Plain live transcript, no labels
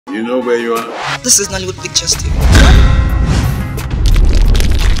You know where you are? This is Nollywood Pictures TV.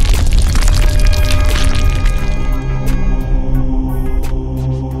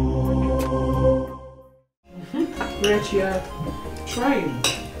 Rich, you are trying.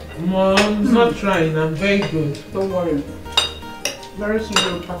 Mom, I'm not trying. I'm very good. Don't worry. Very soon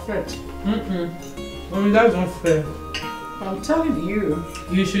you'll perfect. Mommy, that's not fair. I'm telling you.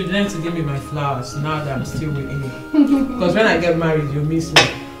 You should learn to give me my flowers now that I'm still with you. Because when I get married, you'll miss me.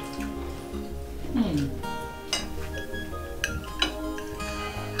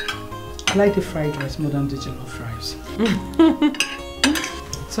 I like the fried rice more than the jollof rice.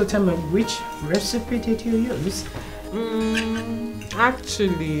 So tell me, which recipe did you use?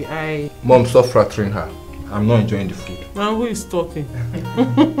 Actually, Mom, stop flattering her. I'm not enjoying the food. Now who is talking?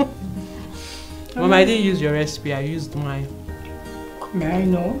 Mom, I didn't use your recipe, I used mine. May I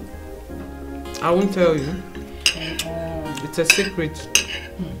know? I won't tell you. It's a secret.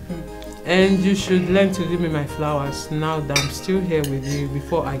 And you should learn to give me my flowers now that I'm still here with you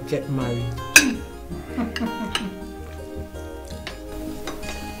before I get married.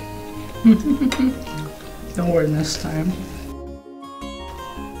 Don't worry, next time.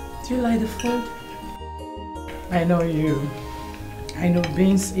 Do you like the food? I know you. I know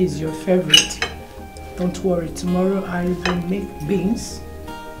beans is your favorite. Don't worry, tomorrow I will make beans,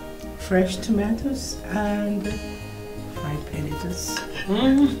 fresh tomatoes, and fried potatoes.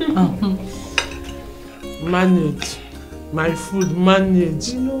 Manage. My food, manage.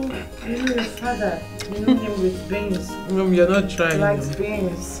 You know your father. You know him with beans. Mom, you're not trying. He likes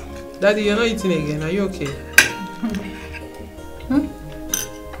beans. Daddy, you're not eating again. Are you okay?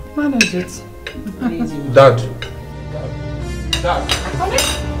 Manage it. Dad. Dad.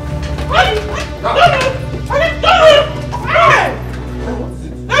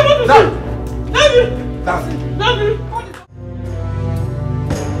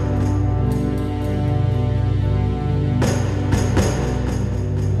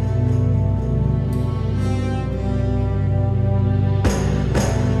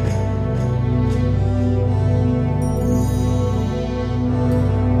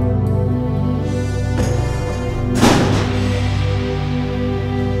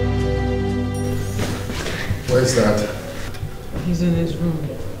 Where's Dad? He's in his room.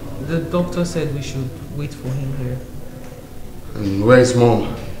 The doctor said we should wait for him here. And where's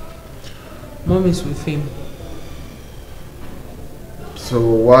Mom? Mom is with him. So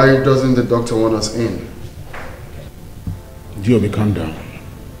why doesn't the doctor want us in? Diobi, calm down.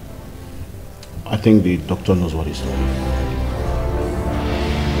 I think the doctor knows what he's doing.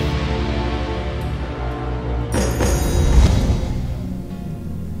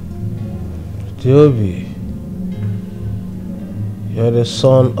 Diobi, you're the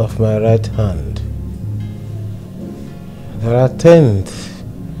son of my right hand. There are things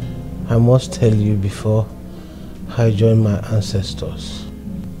I must tell you before I join my ancestors.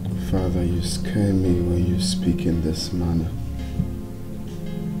 Father, you scare me when you speak in this manner.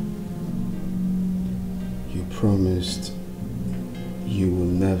 You promised you will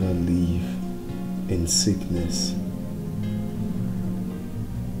never live in sickness.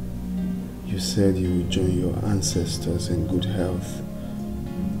 You said you would join your ancestors in good health.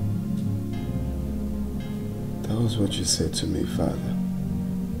 That was what you said to me, Father.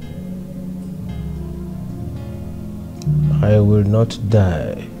 I will not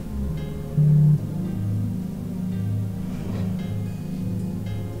die.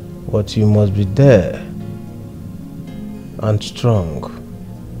 But you must be there and strong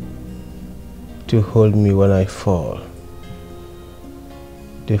to hold me when I fall.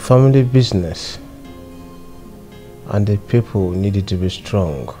 The family business and the people needed to be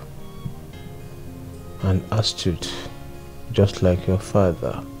strong and astute, just like your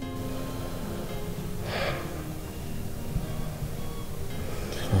father.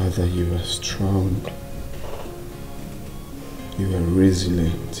 Father, you are strong. You are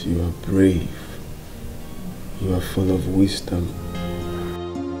resilient. You are brave. You are full of wisdom.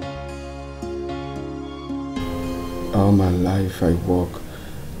 All my life I walk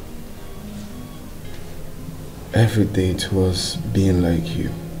every day towards being like you.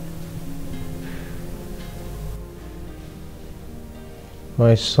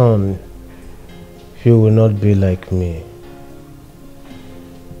 My son, you will not be like me.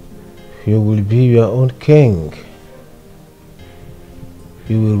 You will be your own king.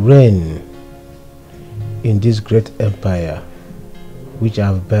 You will reign in this great empire which I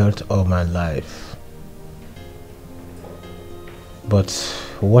have built all my life. But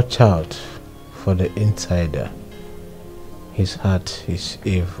watch out for the insider. His heart is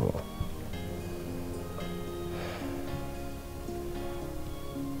evil.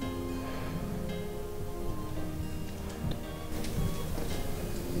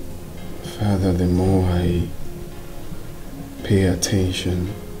 that the more I pay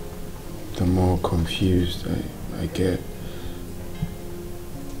attention, the more confused I get.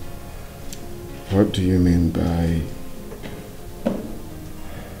 What do you mean by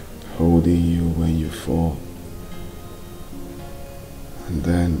holding you when you fall? And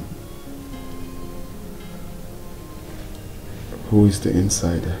then, who is the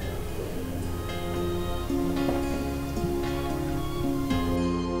insider?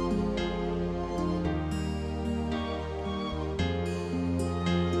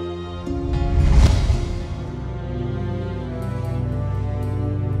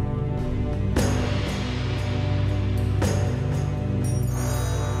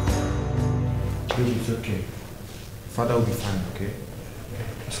 It's okay. Father will be fine, okay?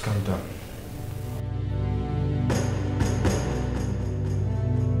 Just calm down.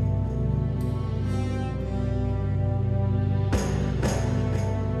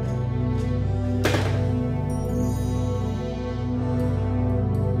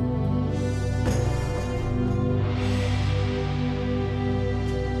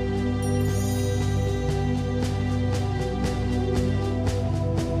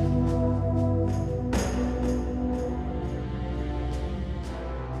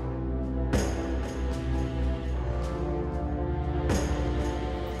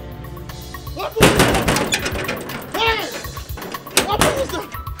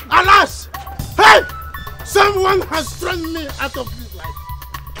 Someone has thrown me out of this life.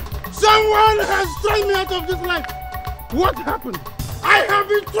 Someone has thrown me out of this life. What happened? I have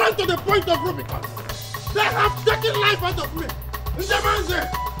been thrown to the point of Rubicon. They have taken life out of me. Njamanze,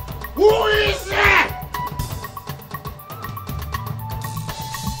 who is there?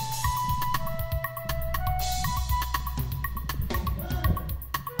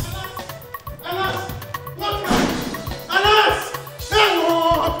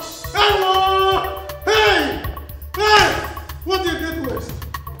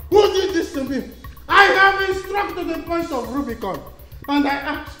 And I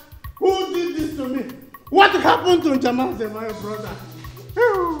asked, who did this to me? What happened to Njamanze, my brother?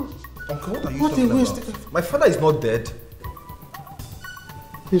 Uncle, what are you talking about? My father is not dead.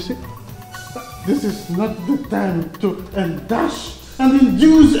 You see, this is not the time to endash and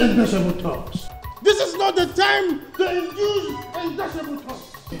induce indashable talks. This is not the time to induce indashable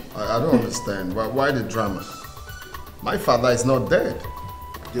talks. I don't understand. Why the drama? My father is not dead.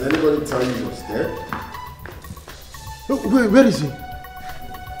 Did anybody tell you he was dead? Where is he?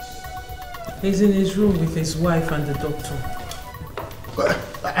 He's in his room with his wife and the doctor.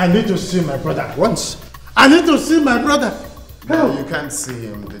 I need to see my brother at once. I need to see my brother. No, you can't see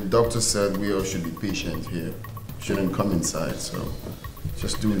him. The doctor said we all should be patient here. Shouldn't come inside, so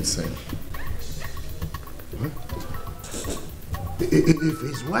just do the same. If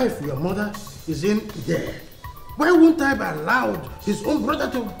his wife, your mother, is in there, why wouldn't I be allowed his own brother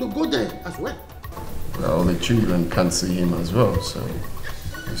to go there as well? Well, the children can't see him as well, so we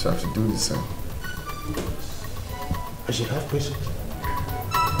just have to do the same. I should have patience.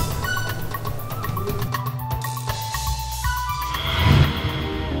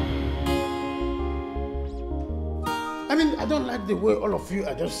 I mean, I don't like the way all of you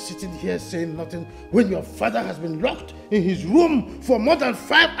are just sitting here saying nothing when your father has been locked in his room for more than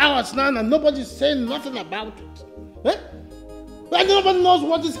 5 hours now and nobody's saying nothing about it. Eh? And nobody knows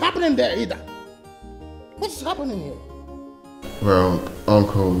what is happening there either. What's happening here? Well,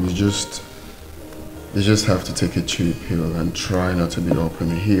 Uncle, you just have to take a chill pill and try not to be up in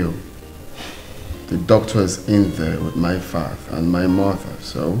the hill. The doctor is in there with my father and my mother,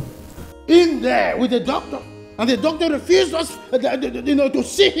 so... In there with the doctor? And the doctor refused us, to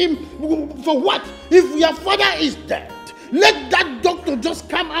see him for what? If your father is dead, let that doctor just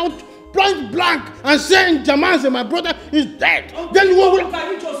come out point blank and say Njamanze, my brother, is dead. Uncle, then we will...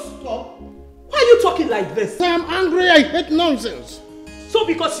 Can you just stop? Why are you talking like this? I am angry, I hate nonsense. So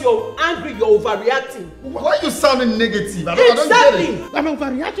because you're angry, you're overreacting. Why are you sounding negative? I don't get it. I'm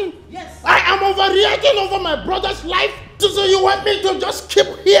overreacting? Yes. I am overreacting over my brother's life? So you want me to just keep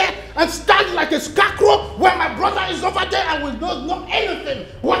here and stand like a scarecrow when my brother is over there and will not know anything?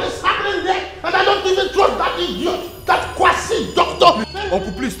 What is happening there? And I don't even trust that idiot, that quasi doctor.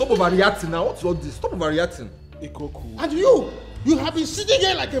 Uncle, please stop overreacting now. What's all this? Stop overreacting. And you have been sitting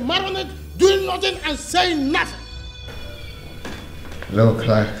here like a marionette, doing nothing and saying nothing. Look,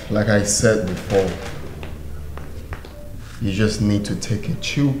 like I said before, you just need to take a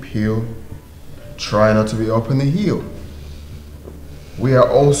chill pill. Try not to be up in the hill. We are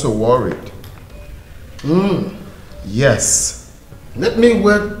also worried. Yes. Let me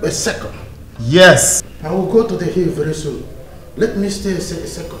wait a second. Yes. I will go to the hill very soon. Let me stay a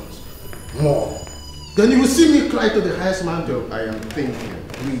second. More. Then you will see me cry to the highest mountain. I am thinking,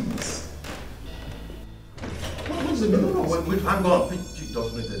 please. What is the meaning? No, wait, hang on. He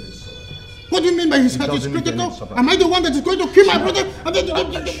doesn't need any support. What do you mean by his health is critical? Am I the one that is going to kill my brother?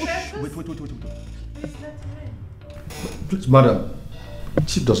 Wait. Please, madam.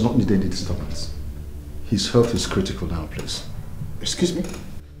 Chief does not need any disturbance. His health is critical now, please. Excuse me?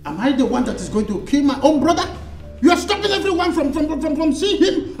 Am I the one that is going to kill my own brother? You are stopping everyone from seeing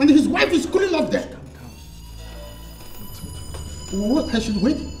him, and his wife is cooling off there. What? I should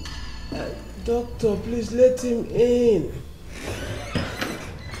wait? Doctor, please let him in.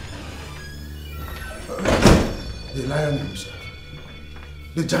 The lion himself.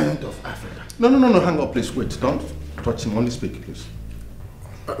 The giant of Africa. No, hang on, please, wait. Don't touch him, only speak, please.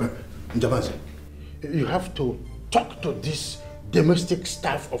 Njamanze, you have to talk to this domestic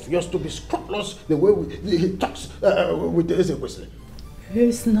staff of yours to be scrupulous the way he talks with the Egbo.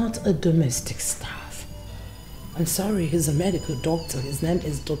 He's not a domestic staff. I'm sorry, he's a medical doctor. His name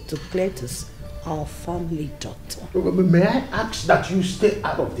is Dr. Cletus, our family doctor. May I ask that you stay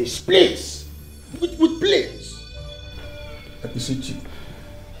out of this place? With place? You see, Chief,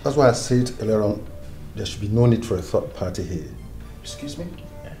 that's why I said earlier on, there should be no need for a third party here. Excuse me?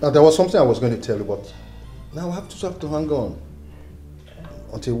 Now, there was something I was going to tell you, but now I have to hang on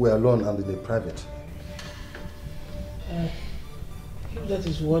until we're alone and in private. If that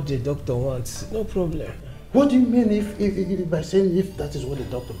is what the doctor wants, no problem. What do you mean if by saying if that is what the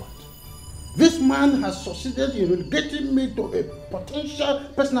doctor wants? This man has succeeded in relegating me to a potential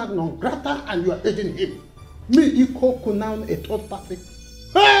personal non grata, and you are aiding him. Me equal Kunan a third party.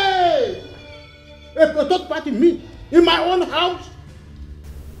 Hey! A third party, me, in my own house?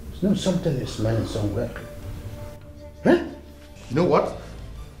 No, something is smelling somewhere. Huh? You know what?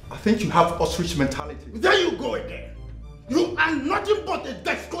 I think you have ostrich mentality. There you go again. You are nothing but a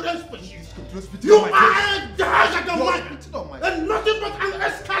discordant species. You are a Jagan and nothing but an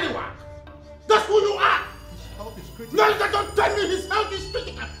Excalibur. That's who you are. His health is critical. No, don't tell me his health is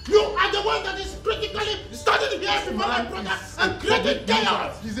critical. You are the one that is critically standing here before my brother and creating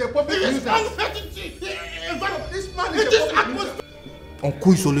chaos. He's a public nuisance. This man is a public nuisance.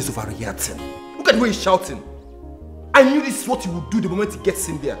 Uncle is always overreacting. Look at the way he's shouting. I knew this is what he would do the moment he gets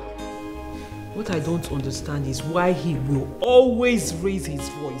in there. What I don't understand is why he will always raise his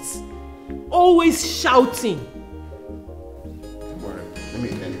voice. Always shouting. Don't worry. Let me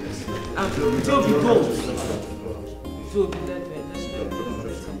end this. Toby, go. Toby, let's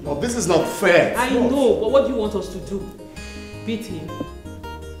Oh, this is not fair. I know, but what do you want us to do? Beat him?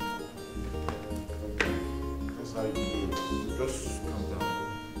 That's how you do it. Just calm down.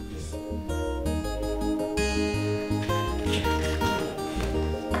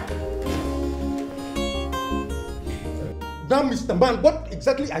 Now, Mr. Man, what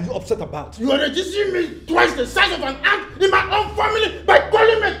exactly are you upset about? You are reducing me twice the size of an ant in my own family by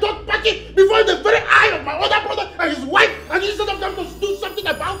calling me a third party before the very eye of my other brother and his wife, and instead of them to do something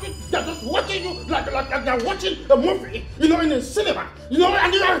about it, they're just watching you like they're watching a movie, in a cinema, and you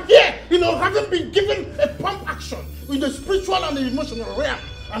are here, having been given a pump action in the spiritual and the emotional realm,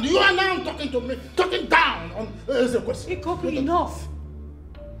 and you are now talking to me, talking down on the question. Ikoko, enough.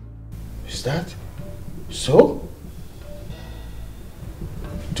 Is that so?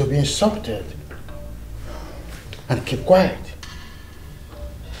 To be insulted and keep quiet.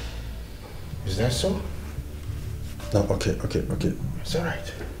 Is that so? No, okay. It's all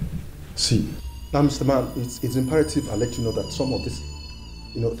right. See, now, Mr. Man, it's imperative I let you know that some of these,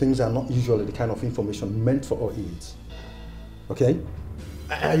 things are not usually the kind of information meant for our ears. Okay?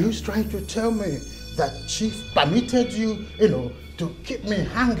 Are you trying to tell me that Chief permitted you, to keep me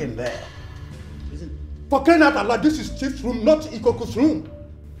hanging there? For crying out loud, this is Chief's room, not Ikoko's room.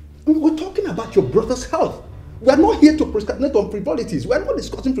 We're talking about your brother's health. We are not here to procrastinate on frivolities. We are not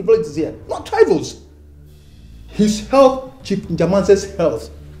discussing frivolities here, not trifles. His health, Chief Njamanze's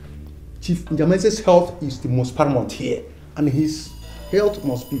health. Chief Njamanze's health is the most paramount here, and his health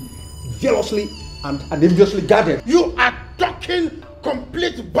must be jealously and enviously guarded. You are talking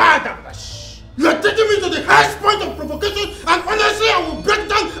complete badass. You are taking me to the highest point of provocation, and honestly, I will break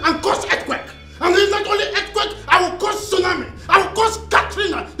down and cause earthquake. And it's not only earthquake, I will cause tsunami. I will cause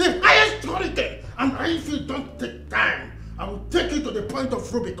Katrina, the highest hurricane. And if you don't take time, I will take you to the point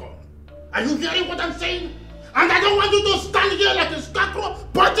of Rubicon. Are you hearing what I'm saying? And I don't want you to stand here like a scarecrow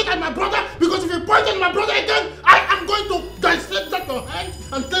pointing at my brother, because if you point at my brother again, I am going to dissect your hand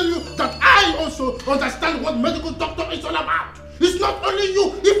and tell you that I also understand what medical doctor is all about. It's not only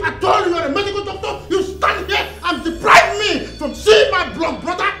you. If I told you are a medical doctor, you stand here and deprive me from seeing my blood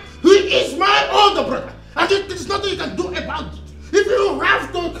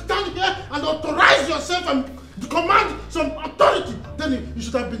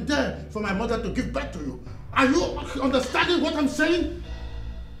mother to give birth to you. Are you understanding what I'm saying?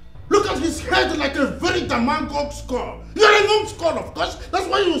 Look at his head like a very Damango skull. You're a numbskull, of course. That's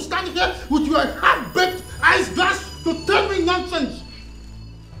why you stand here with your half-baked ice glass to tell me nonsense.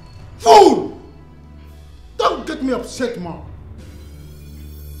 Fool! Don't get me upset, Mom.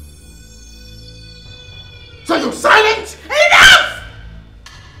 So you're silent? Enough!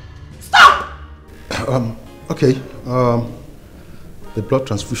 Stop! Okay. The blood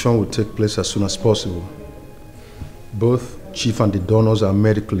transfusion will take place as soon as possible. Both Chief and the donors are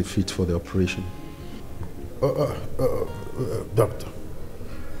medically fit for the operation. Doctor,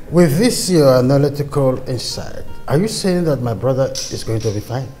 with this your analytical insight, are you saying that my brother is going to be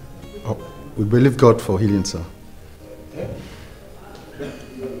fine? Oh, we believe God for healing, sir.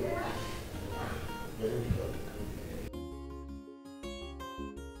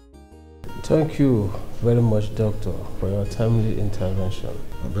 Thank you very much, Doctor, for your timely intervention.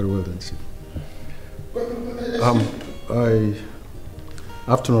 Very well done, Chief. I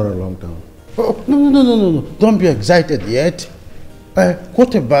have to run along down. Oh, no. Don't be excited yet.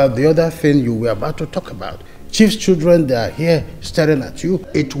 What about the other thing you were about to talk about? Chief's children, they are here staring at you.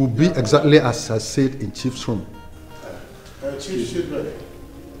 It will be exactly as I said in Chief's room. Chief's children,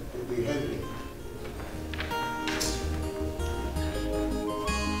 will be heavy.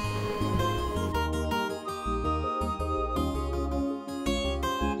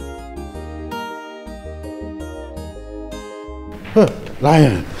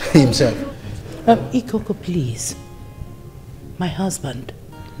 Lion himself. Ikoko, please. My husband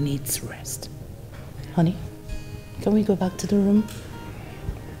needs rest. Honey, can we go back to the room?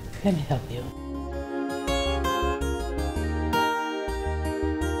 Let me help you.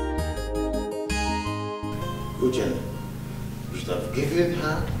 Uchen, you should have given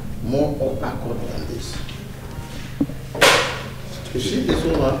her more of accord than this. You see this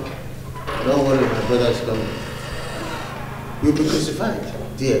woman? Don't worry, my brother is coming. You'll be crucified,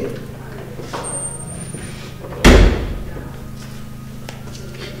 dear.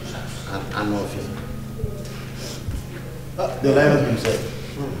 I'm off here. The lion himself.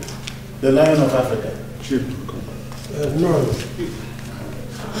 The lion of Africa. Chief. No.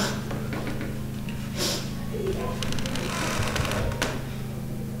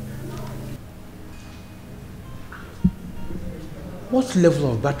 What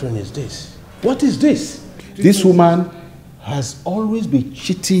level of battering is this? What is this? This woman has always been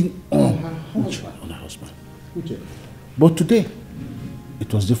cheating on her husband. But today,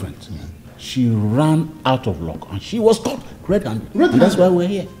 it was different. She ran out of luck and she was caught red-handed. And that's why we're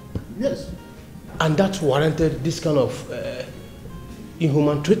here. Yes. And that warranted this kind of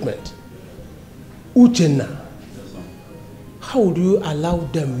inhuman treatment. Uchenna, how would you allow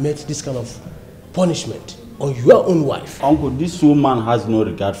them make this kind of punishment on your own wife? Uncle, this woman has no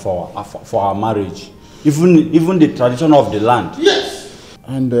regard for our marriage. Even the tradition of the land. Yes.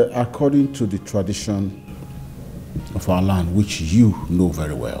 And according to the tradition of our land, which you know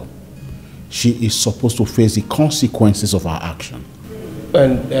very well, she is supposed to face the consequences of her action.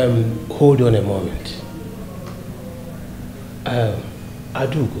 And hold on a moment.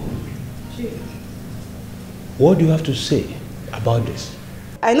 Adugo, what do you have to say about this?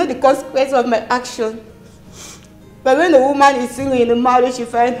 I know the consequences of my action. But when a woman is single in a marriage, she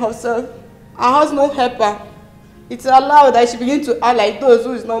finds herself and has no helper, it's allowed that she begins to act like those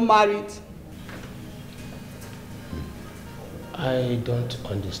who is not married. I don't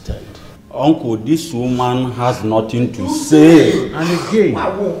understand. Uncle, this woman has nothing to say. And again,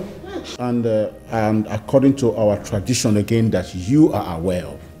 and according to our tradition again that you are aware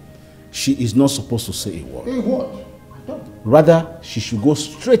of, she is not supposed to say a word. Hey, what? Rather, she should go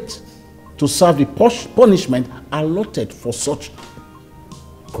straight to serve the punishment allotted for such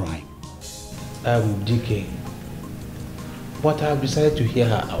crime. DK, but I have decided to hear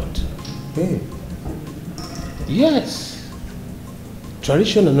her out. Hey. Yes.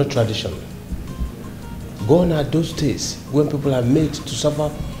 Tradition or not tradition, gone are those days when people are made to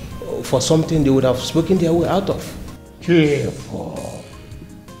suffer for something they would have spoken their way out of. Careful.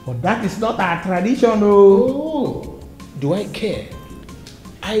 But that is not our tradition, oh. Do I care?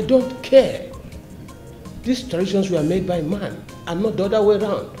 I don't care. These traditions were made by man and not the other way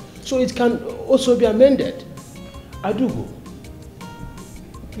around. So it can also be amended. Adugo,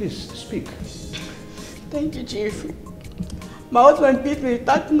 please speak. Thank you, Chief. My husband beat me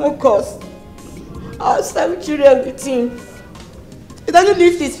without no cause. I have 7 children with him. He doesn't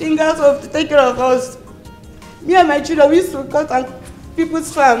lift his fingers off to take care of us. Me and my children, we used to cut on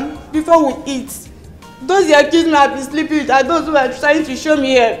people's farm before we eat. Those who accuse me of being sleeping with are those who are trying to show me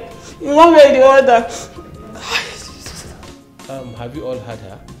here in one way or the other. Have you all heard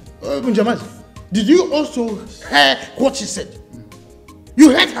her? Njamazi, did you also hear what she said? You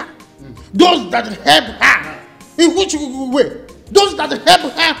heard her? Those that help her, in which way? Those that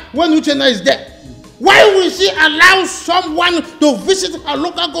help her when Uchenna is there. Why will she allow someone to visit her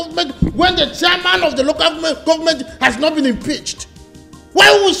local government when the chairman of the local government has not been impeached?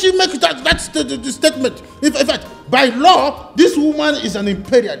 Why would she make that statement? In fact, by law, this woman is an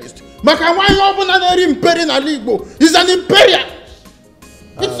imperialist. Igbo is an imperialist.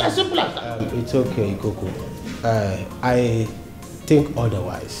 It's as simple as that. It's okay, Ikoko. I think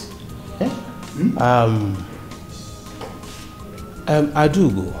otherwise.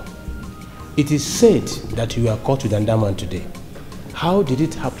 Adugo, it is said that you were caught with Andaman today. How did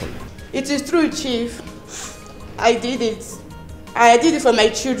it happen? It is true, Chief. I did it. I did it for my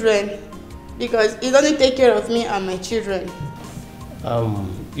children because it doesn't take care of me and my children.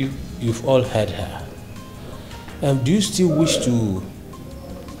 You've all heard her. Do you still wish to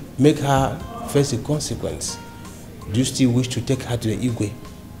make her face a consequence? Do you still wish to take her to the Igwe?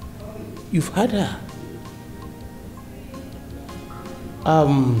 You've heard her.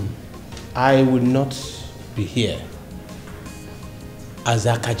 I will not be here as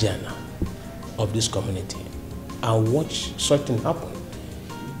Akajana of this community and watch such thing happen.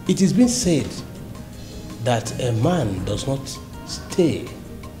 It is been said that a man does not stay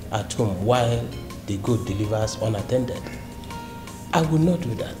at home while the goat delivers unattended. I will not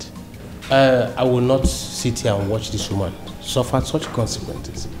do that. I will not sit here and watch this woman suffer such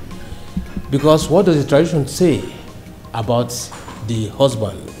consequences. Because what does the tradition say about the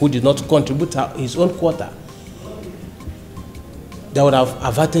husband who did not contribute his own quota? That would have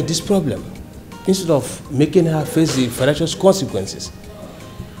averted this problem instead of making her face the financial consequences.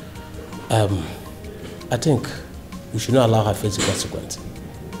 I think we should not allow her face the consequence.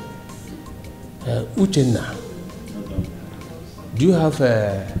 Uchenna, do you have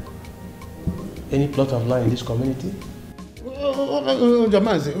any plot of land in this community?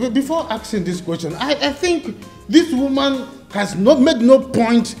 Before asking this question, I think this woman has not made no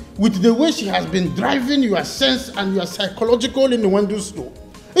point with the way she has been driving your sense and your psychological in the window store.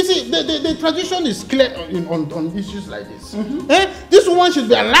 You see, the tradition is clear on issues like this. This woman should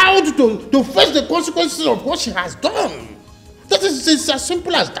be allowed to face the consequences of what she has done. That is as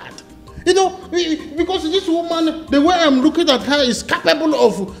simple as that. You know, because this woman, the way I'm looking at her, is capable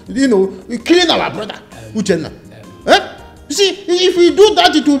of, killing our brother, Uchenna. You see, if we do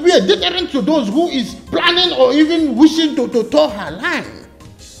that, it will be a deterrent to those who is planning or even wishing to toe her line.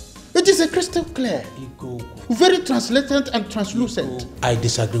 It is a crystal clear. Very translucent and translucent. I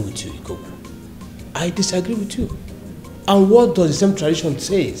disagree with you, Igbo. I disagree with you. And what does the same tradition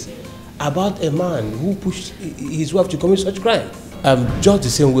say about a man who pushed his wife to commit such crime? Just the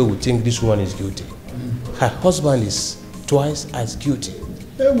same way we think this woman is guilty. Her husband is twice as guilty.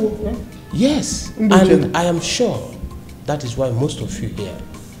 Yes, and I am sure that is why most of you here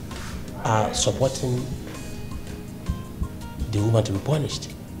are supporting the woman to be punished.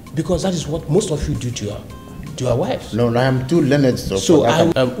 Because that is what most of you do to your wives. No, I am too learned. So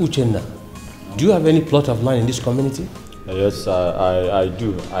Uchenna, do you have any plot of land in this community? Yes, I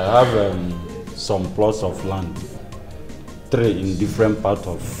do. I have some plots of land. 3 in different parts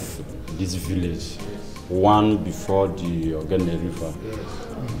of this village. One before the Ogene River.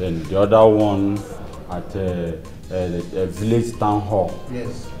 Then the other one at a village town hall.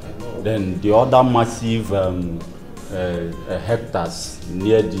 Yes, I know. Then the other massive hectares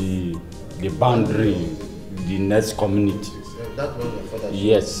near the boundary, the next community. That was your father's.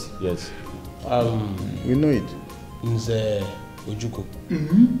 Yes, yes. We know it. Nze Ojuko.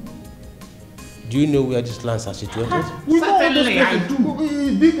 Do you know where these lands are situated? Certainly, I do.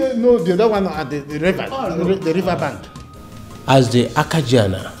 No, the other one at the river, the river bank. As the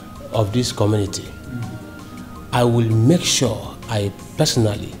Akajana of this community, I will make sure I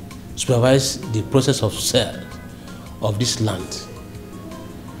personally supervise the process of sale of this land,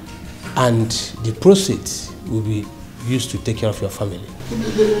 and the proceeds will be used to take care of your family.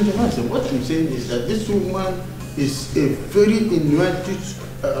 What I'm saying is that this woman is a very inuited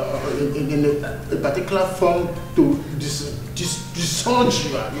in a particular form to discharge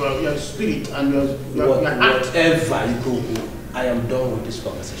your spirit and your heart. Whatever you go, I am done with this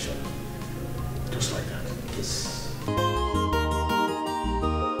conversation. Just like that. Yes.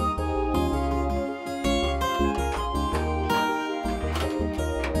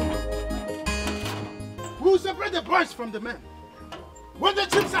 We will separate the boys from the men. When the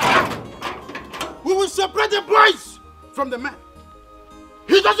chips are out, we will separate the boys from the men.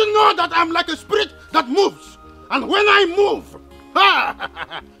 He doesn't know that I'm like a spirit that moves. And when I move,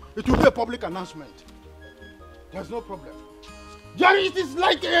 it will be a public announcement. There's no problem. Jerry, it is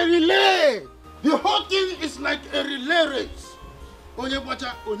like a relay. The whole thing is like a relay race.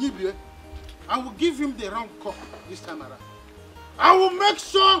 Onyibiwe, I will give him the wrong cup this time around. I will make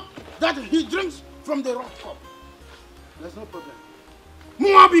sure that he drinks from the wrong cup. There's no problem.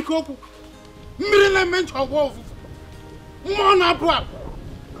 Mwabikoku. Mirile mentor wolf. Mwana.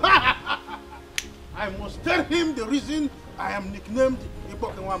 I must tell him the reason I am nicknamed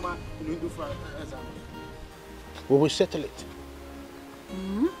Ipokenwama in Hindu Islam. We will settle it.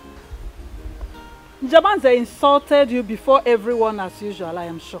 Jamanze insulted you before everyone as usual, I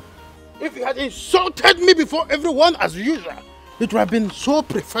am sure. If he had insulted me before everyone as usual, it would have been so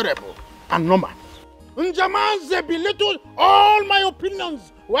preferable and normal. Njamanze belittled all my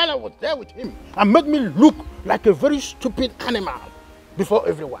opinions while I was there with him and made me look like a very stupid animal before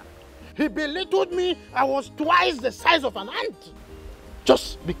everyone. He belittled me. I was twice the size of an ant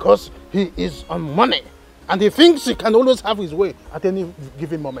just because he is on money and he thinks he can always have his way at any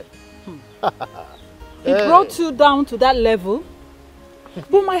given moment. He brought you down to that level.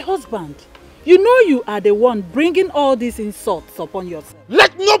 But my husband, you know you are the one bringing all these insults upon yourself.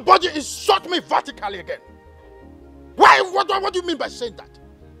 Let nobody insult me vertically again. Why? What do you mean by saying that?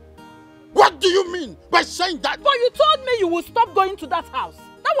 What do you mean by saying that? But you told me you would stop going to that house.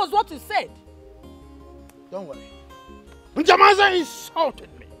 That was what you said. Don't worry. Njamaza insulted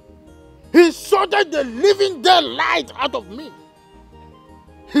me. He insulted the living daylight out of me.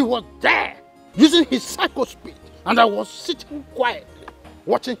 He was there using his psycho speed and I was sitting quietly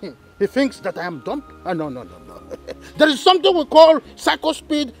watching him. He thinks that I am dumb? No. There is something we call psycho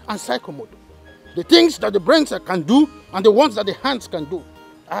speed and psychomotor. The things that the brains can do and the ones that the hands can do.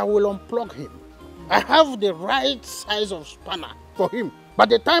 I will unplug him. I have the right size of spanner for him. By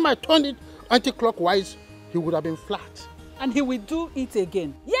the time I turned it anti-clockwise, he would have been flat. And he will do it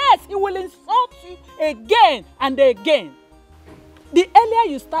again. Yes, he will insult you again and again. The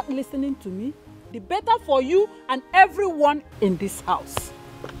earlier you start listening to me, the better for you and everyone in this house.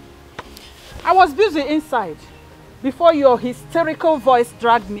 I was busy inside before your hysterical voice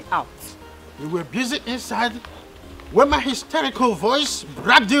dragged me out. You were busy inside when my hysterical voice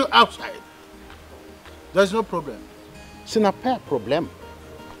dragged you outside. There's no problem. It's not a problem.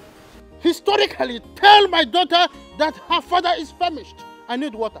 Historically, tell my daughter that her father is famished. I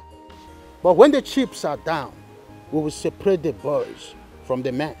need water. But when the chips are down, we will separate the boys from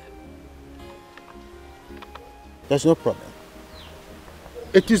the men. There's no problem.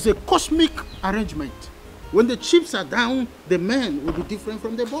 It is a cosmic arrangement. When the chips are down, the men will be different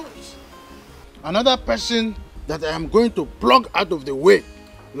from the boys. Another person that I am going to plug out of the way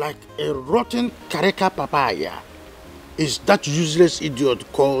like a rotten kareka papaya is that useless idiot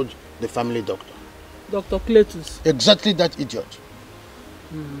called the family doctor. Dr. Cletus. Exactly that idiot.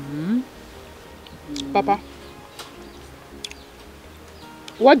 Papa,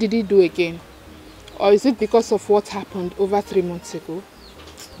 what did he do again? Or is it because of what happened over 3 months ago?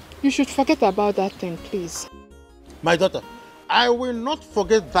 You should forget about that thing, please. My daughter, I will not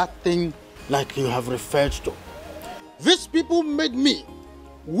forget that thing like you have referred to. These people made me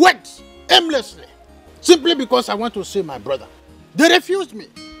wait aimlessly simply because I want to see my brother. They refused me.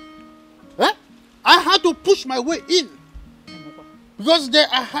 I had to push my way in because they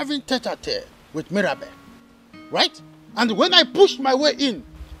are having tete-a-tete with Mirabe, right? And when I pushed my way in,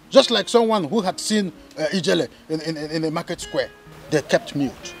 just like someone who had seen Ijele in the market square, they kept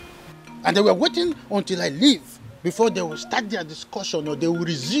mute. And they were waiting until I leave before they will start their discussion or they will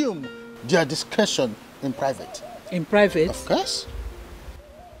resume their discussion in private. In private? Of course.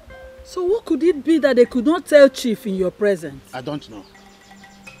 So what could it be that they could not tell Chief in your presence? I don't know.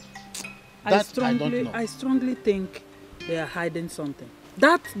 I strongly think they are hiding something.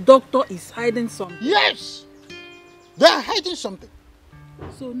 That doctor is hiding something. Yes! They are hiding something.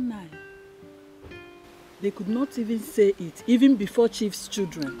 So now, they could not even say it, even before Chief's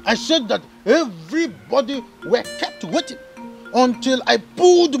children. I said that everybody were kept waiting until I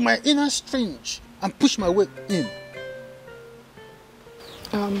pulled my inner strings and pushed my way in.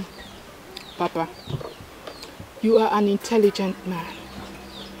 Papa, you are an intelligent man.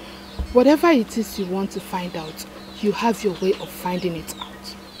 Whatever it is you want to find out, you have your way of finding it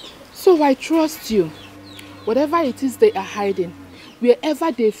out. So I trust you. Whatever it is they are hiding,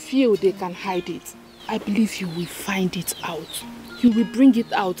 wherever they feel they can hide it, I believe you will find it out. You will bring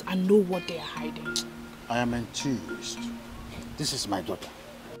it out and know what they are hiding. I am enthused. This is my daughter.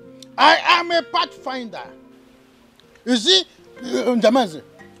 I am a pathfinder. You see, Njamaze,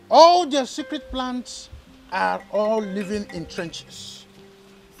 all their secret plans are all living in trenches.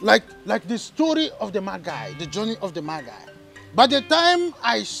 Like the story of the Magai, the journey of the Magai. By the time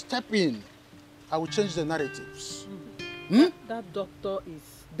I step in, I will change the narratives. That doctor is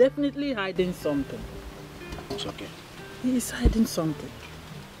definitely hiding something. It's okay. He is hiding something.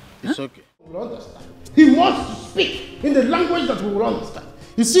 It's okay. We'll understand. He wants to speak in the language that we will understand.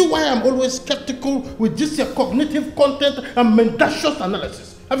 You see why I'm always skeptical with this cognitive content and mendacious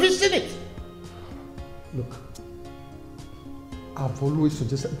analysis. Have you seen it? Look, I've always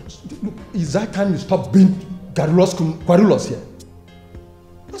suggested, look, it's that time you stop being querulous here.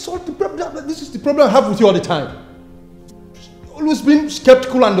 That's all the problem. This is the problem I have with you all the time. Always being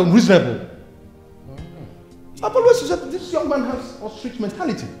skeptical and unreasonable. I've always suggested this young man has ostrich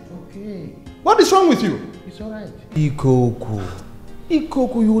mentality. Okay. What is wrong with you? It's alright.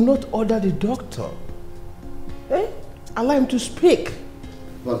 Ikoku, you will not order the doctor. Eh? Allow him to speak.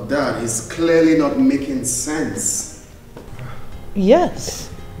 But Dad, he's clearly not making sense. Yes.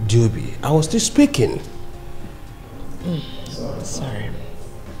 Joby, I was still speaking. Sorry.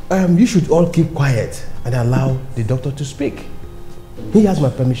 You should all keep quiet and allow the doctor to speak. He has my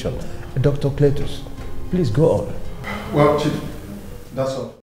permission. Dr. Cletus, please go on. Well, Chief, that's all.